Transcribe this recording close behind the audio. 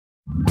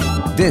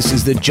This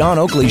is the John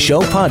Oakley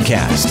Show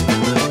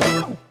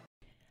podcast.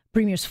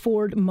 Premiers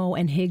Ford, Moe,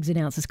 and Higgs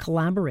announces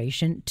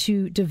collaboration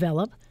to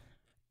develop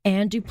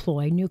and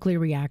deploy nuclear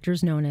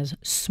reactors known as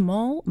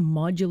small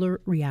modular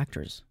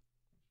reactors.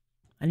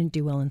 I didn't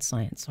do well in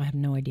science, so I have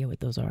no idea what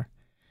those are.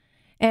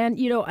 And,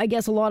 I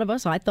guess a lot of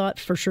us, I thought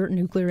for sure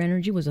nuclear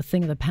energy was a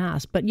thing of the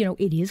past, but,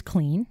 it is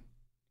clean.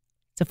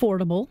 It's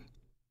affordable,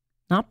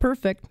 not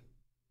perfect,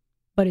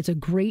 but it's a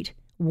great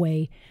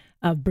way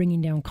of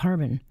bringing down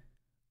carbon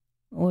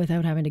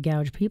without having to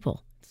gouge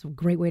people. It's a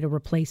great way to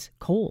replace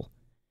coal.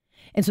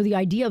 And so the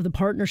idea of the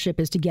partnership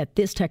is to get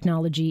this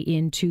technology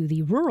into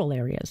the rural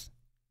areas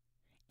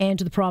and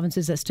to the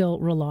provinces that still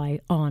rely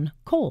on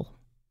coal.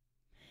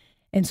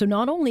 And so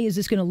not only is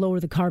this going to lower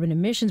the carbon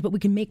emissions, but we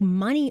can make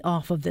money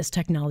off of this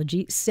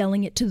technology,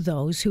 selling it to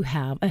those who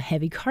have a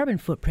heavy carbon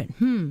footprint.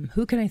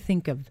 Who can I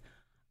think of?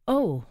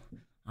 Oh,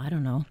 I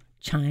don't know.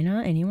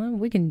 China, anyone?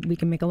 We can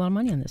make a lot of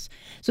money on this.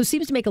 So it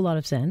seems to make a lot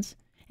of sense,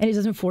 and it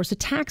doesn't force a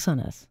tax on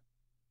us.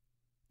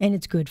 And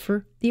it's good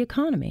for the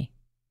economy.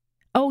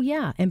 Oh,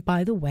 yeah. And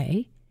by the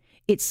way,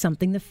 it's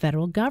something the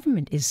federal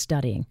government is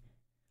studying.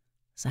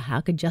 So how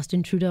could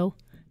Justin Trudeau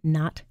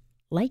not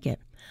like it?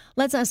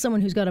 Let's ask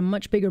someone who's got a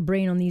much bigger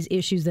brain on these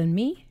issues than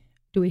me.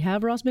 Do we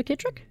have Ross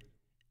Mckitick?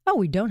 Oh,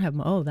 we don't have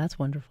him. Oh, that's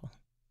wonderful.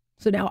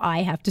 So now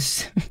I have to...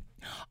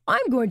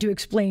 I'm going to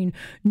explain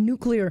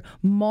nuclear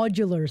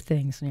modular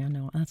things. Yeah,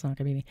 no, that's not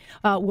going to be me.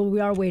 Well,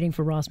 we are waiting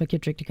for Ross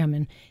Mckitick to come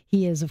in.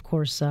 He is, of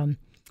course...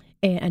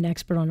 an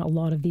expert on a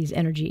lot of these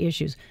energy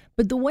issues.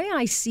 But the way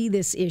I see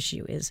this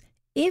issue is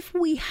if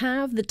we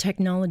have the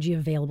technology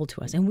available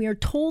to us and we are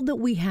told that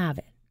we have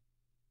it,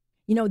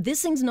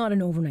 this thing's not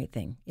an overnight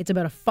thing. It's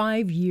about a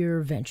 5-year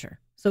venture.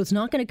 So it's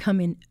not going to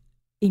come in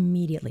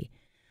immediately.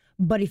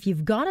 But if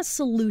you've got a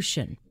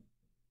solution,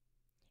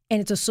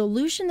 and it's a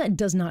solution that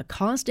does not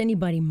cost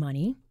anybody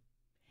money,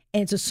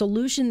 and it's a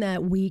solution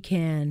that we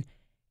can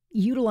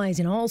utilize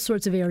in all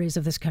sorts of areas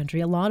of this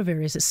country, a lot of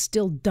areas that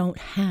still don't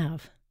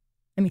have.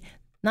 I mean,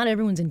 not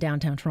everyone's in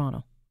downtown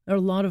Toronto. There are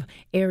a lot of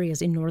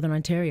areas in Northern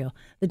Ontario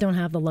that don't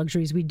have the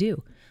luxuries we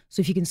do.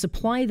 So if you can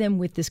supply them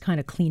with this kind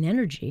of clean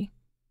energy,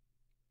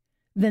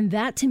 then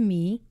that to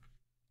me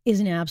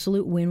is an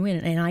absolute win-win.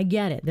 And I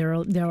get it.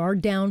 There are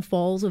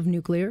downfalls of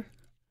nuclear.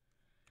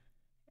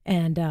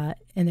 And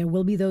there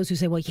will be those who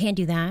say, well, you can't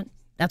do that.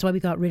 That's why we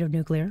got rid of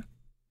nuclear.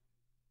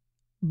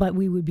 But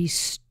we would be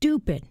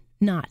stupid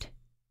not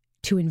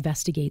to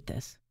investigate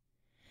this.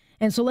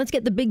 And so let's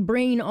get the big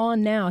brain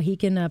on now. He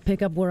can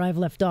pick up where I've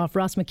left off.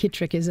 Ross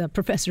Mckitick is a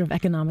professor of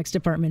economics,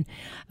 Department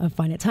of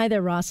Finance. Hi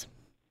there, Ross.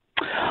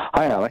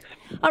 Hi, Alex.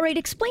 All right,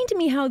 explain to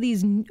me how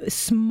these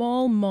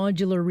small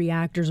modular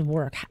reactors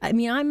work. I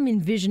mean, I'm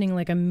envisioning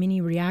like a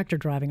mini reactor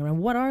driving around.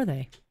 What are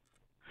they?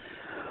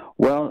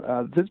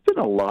 Well, there's been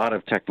a lot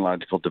of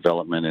technological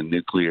development in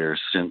nuclear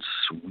since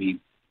we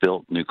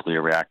built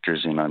nuclear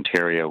reactors in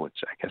Ontario, which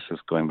I guess is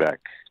going back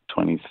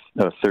 30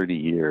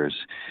 years.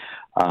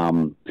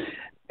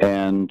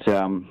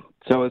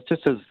 So it's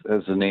just as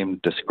the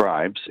name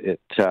describes, it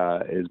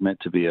is meant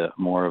to be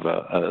more of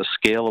a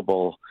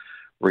scalable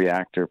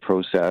reactor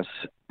process.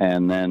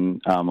 And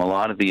then a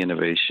lot of the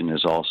innovation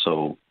is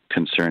also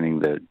concerning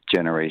the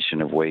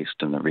generation of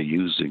waste and the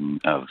reusing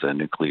of the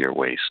nuclear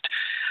waste.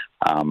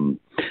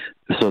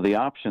 So the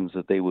options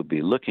that they would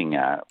be looking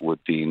at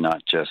would be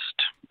not just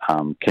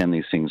can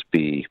these things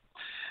be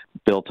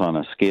built on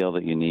a scale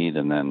that you need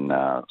and then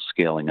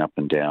scaling up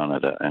and down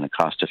in a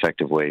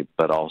cost-effective way,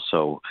 but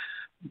also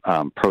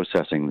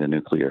processing the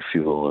nuclear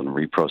fuel and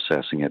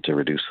reprocessing it to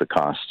reduce the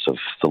costs of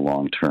the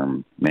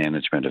long-term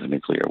management of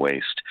nuclear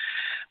waste.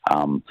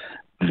 Like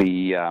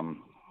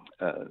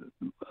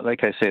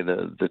I say,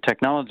 the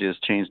technology has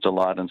changed a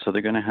lot, and so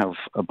they're going to have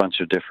a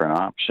bunch of different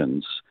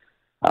options.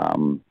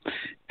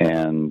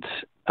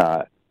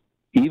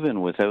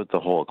 Even without the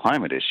whole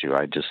climate issue,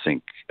 I just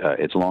think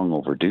it's long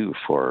overdue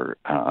for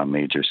a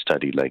major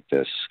study like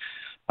this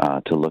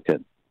to look at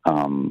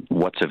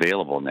what's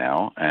available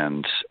now.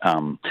 And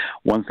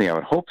one thing I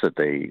would hope that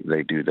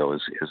they do, though,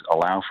 is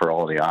allow for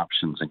all the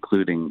options,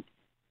 including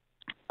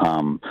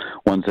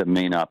ones that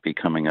may not be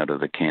coming out of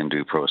the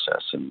can-do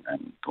process and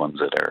ones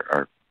that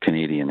are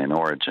Canadian in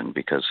origin,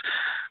 because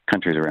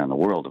countries around the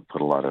world have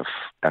put a lot of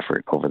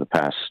effort over the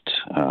past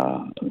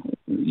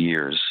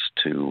years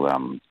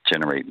to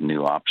generate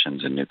new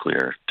options in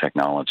nuclear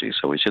technology.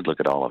 So we should look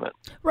at all of it.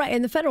 Right.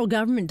 And the federal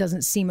government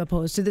doesn't seem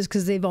opposed to this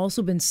because they've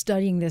also been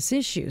studying this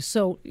issue.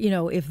 So,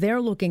 if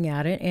they're looking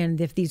at it and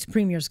if these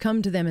premiers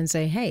come to them and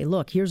say, hey,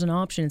 look, here's an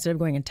option, instead of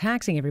going and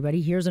taxing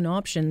everybody, here's an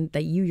option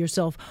that you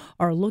yourself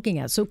are looking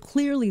at. So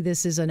clearly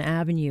this is an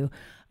avenue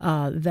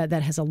that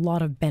has a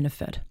lot of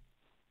benefit.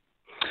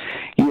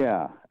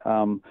 Yeah.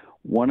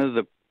 One of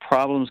the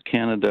problems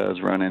Canada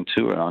has run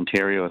into, and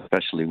Ontario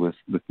especially with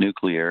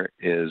nuclear,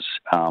 is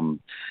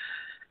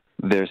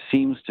there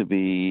seems to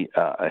be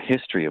a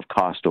history of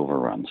cost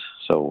overruns.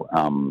 So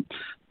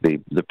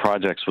the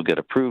projects will get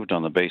approved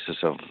on the basis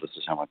of this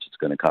is how much it's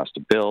going to cost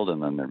to build,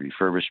 and then the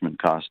refurbishment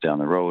costs down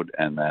the road,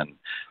 and then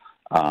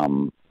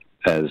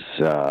as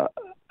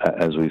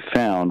as we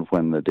found,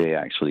 when the day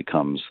actually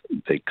comes,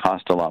 they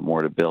cost a lot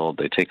more to build.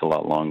 They take a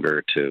lot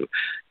longer to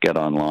get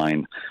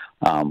online.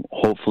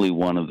 Hopefully,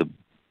 one of the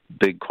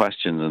big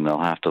questions, and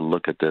they'll have to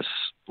look at this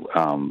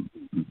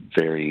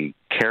very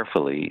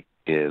carefully,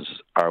 is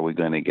are we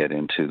going to get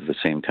into the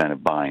same kind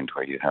of bind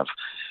where you have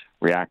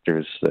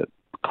reactors that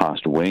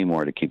cost way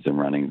more to keep them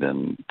running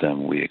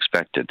than we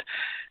expected?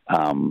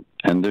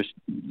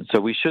 So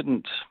we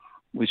shouldn't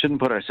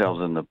put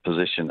ourselves in the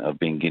position of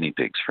being guinea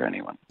pigs for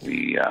anyone.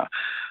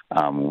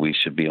 We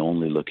should be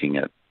only looking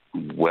at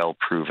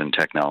well-proven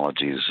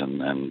technologies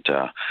and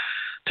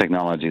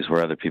technologies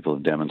where other people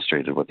have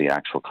demonstrated what the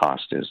actual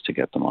cost is to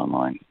get them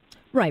online.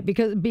 Right,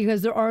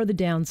 because there are the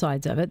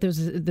downsides of it.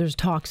 There's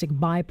toxic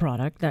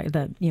byproduct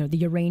that the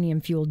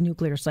uranium-fueled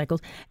nuclear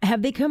cycles.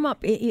 Have they come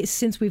up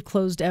since we've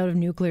closed out of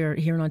nuclear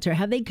here in Ontario?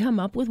 Have they come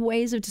up with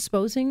ways of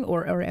disposing,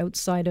 or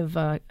outside of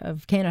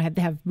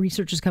Canada, have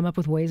researchers come up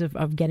with ways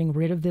of getting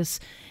rid of this,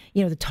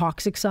 the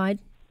toxic side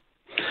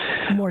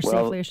more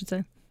safely, I should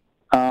say?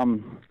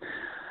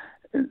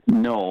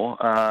 No,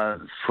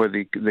 for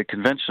the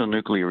conventional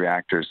nuclear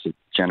reactors that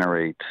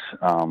generate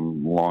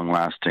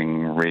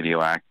long-lasting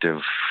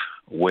radioactive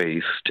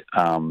waste,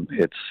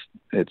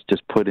 it's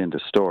just put into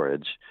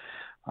storage.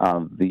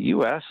 The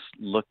U.S.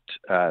 looked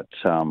at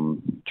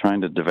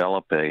trying to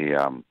develop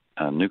a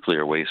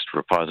nuclear waste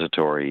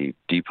repository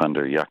deep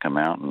under Yucca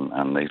Mountain,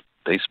 and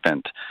they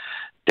spent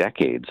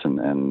decades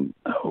and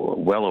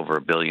well over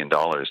 $1 billion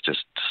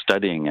just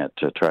studying it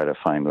to try to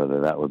find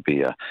whether that would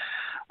be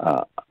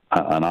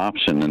an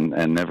option,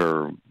 and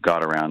never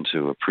got around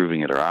to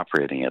approving it or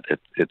operating it.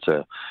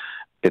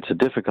 It's a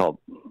difficult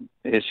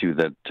issue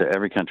that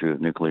every country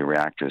with nuclear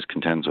reactors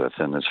contends with.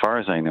 And as far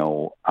as I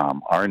know,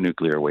 our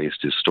nuclear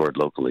waste is stored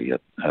locally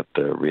at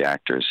the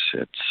reactors.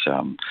 It's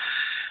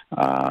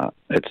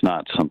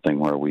not something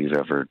where we've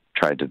ever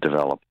tried to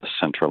develop a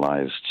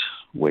centralized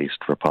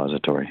waste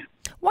repository.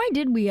 Why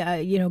did we,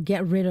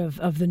 get rid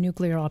of the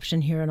nuclear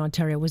option here in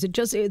Ontario? Was it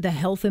just the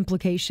health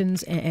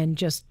implications and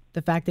just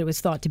the fact that it was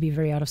thought to be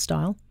very out of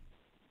style?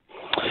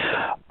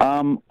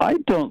 I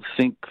don't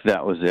think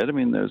that was it. I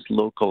mean, there's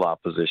local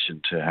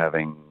opposition to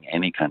having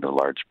any kind of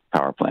large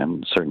power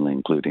plant, certainly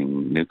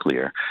including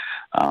nuclear.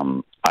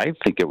 I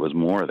think it was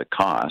more the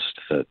cost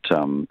that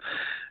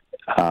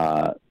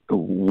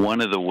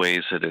one of the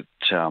ways that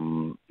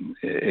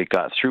it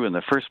got through in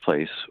the first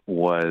place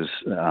was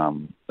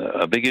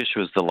a big issue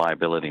was the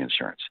liability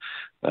insurance.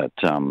 That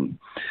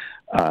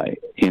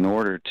in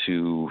order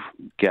to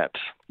get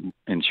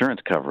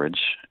insurance coverage,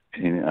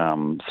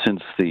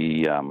 since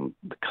the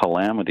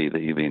calamity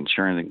that you'd be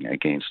insuring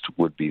against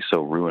would be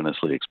so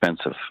ruinously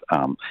expensive,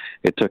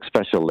 it took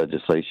special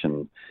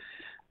legislation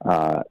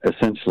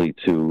essentially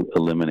to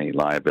eliminate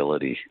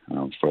liability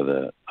for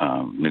the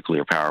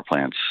nuclear power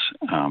plants,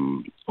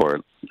 or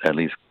at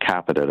least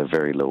cap it at a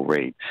very low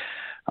rate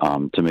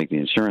to make the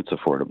insurance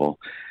affordable.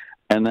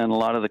 And then a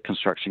lot of the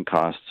construction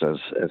costs, as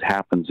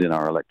happens in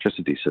our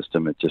electricity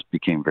system, it just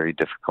became very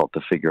difficult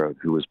to figure out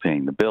who was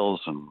paying the bills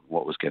and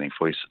what was getting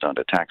foisted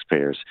onto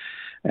taxpayers.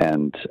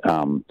 And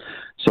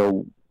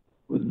so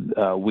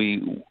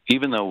we,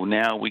 even though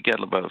now we get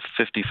about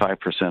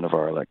 55% of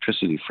our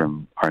electricity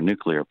from our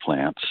nuclear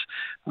plants,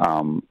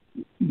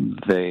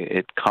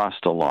 it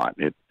cost a lot.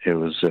 It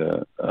was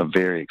a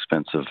very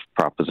expensive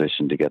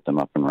proposition to get them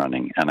up and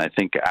running. And I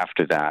think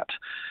after that,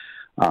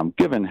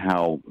 given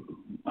how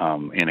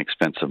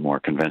inexpensive more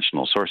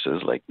conventional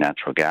sources like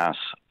natural gas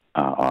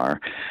are,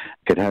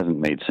 it hasn't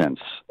made sense.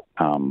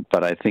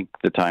 But I think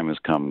the time has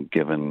come,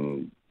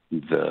 given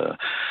the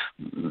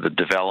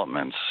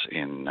developments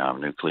in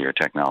nuclear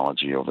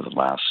technology over the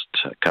last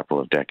couple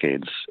of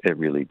decades, it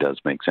really does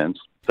make sense.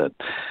 But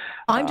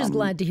I'm just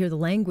glad to hear the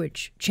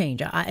language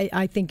change.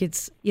 I think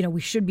it's,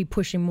 we should be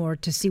pushing more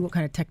to see what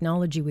kind of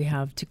technology we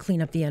have to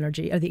clean up the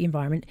energy or the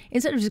environment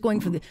instead of just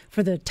going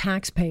for the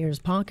taxpayer's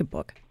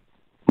pocketbook.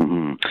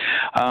 Mm-hmm.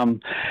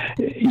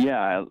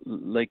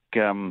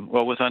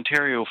 With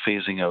Ontario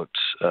phasing out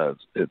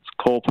its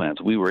coal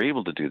plants, we were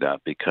able to do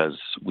that because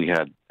we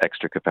had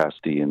extra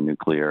capacity in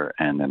nuclear,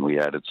 and then we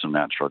added some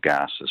natural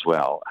gas as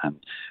well. And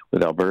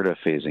with Alberta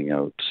phasing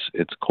out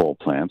its coal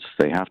plants,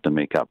 they have to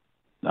make up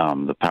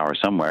the power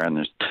somewhere, and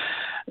it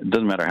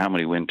doesn't matter how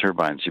many wind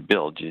turbines you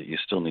build, you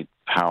still need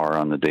power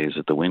on the days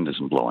that the wind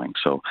isn't blowing.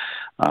 So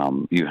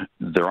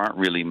there aren't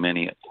really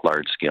many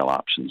large-scale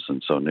options,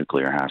 and so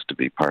nuclear has to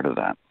be part of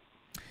that.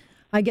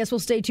 I guess we'll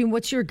stay tuned.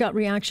 What's your gut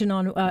reaction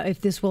on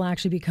if this will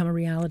actually become a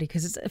reality?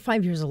 Because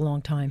 5 years is a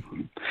long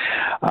time.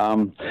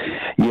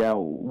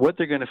 What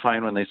they're going to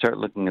find when they start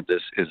looking at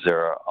this is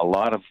there are a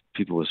lot of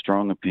people with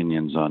strong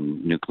opinions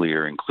on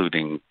nuclear,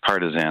 including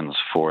partisans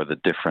for the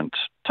different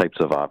types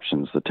of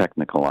options, the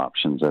technical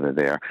options that are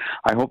there.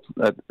 I hope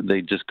that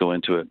they just go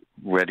into it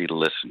ready to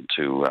listen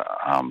to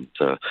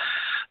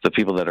the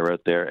people that are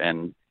out there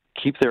and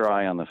keep their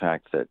eye on the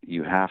fact that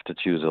you have to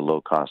choose a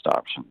low-cost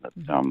option, that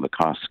the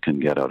costs can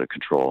get out of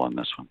control on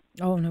this one.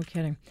 Oh, no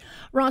kidding.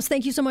 Ross,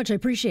 thank you so much. I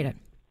appreciate it.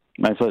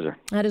 My pleasure.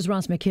 That is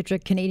Ross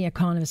Mckitick, Canadian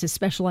economist, is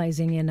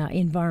specializing in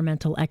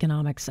environmental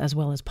economics as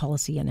well as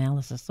policy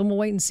analysis. So we'll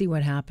wait and see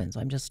what happens.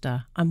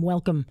 I'm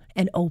welcome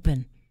and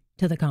open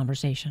to the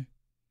conversation.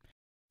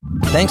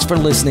 Thanks for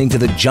listening to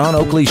the John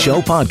Oakley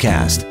Show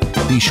podcast.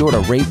 Be sure to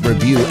rate,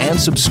 review, and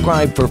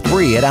subscribe for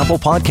free at Apple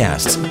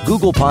Podcasts,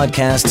 Google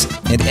Podcasts,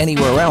 and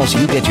anywhere else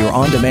you get your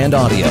on-demand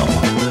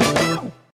audio.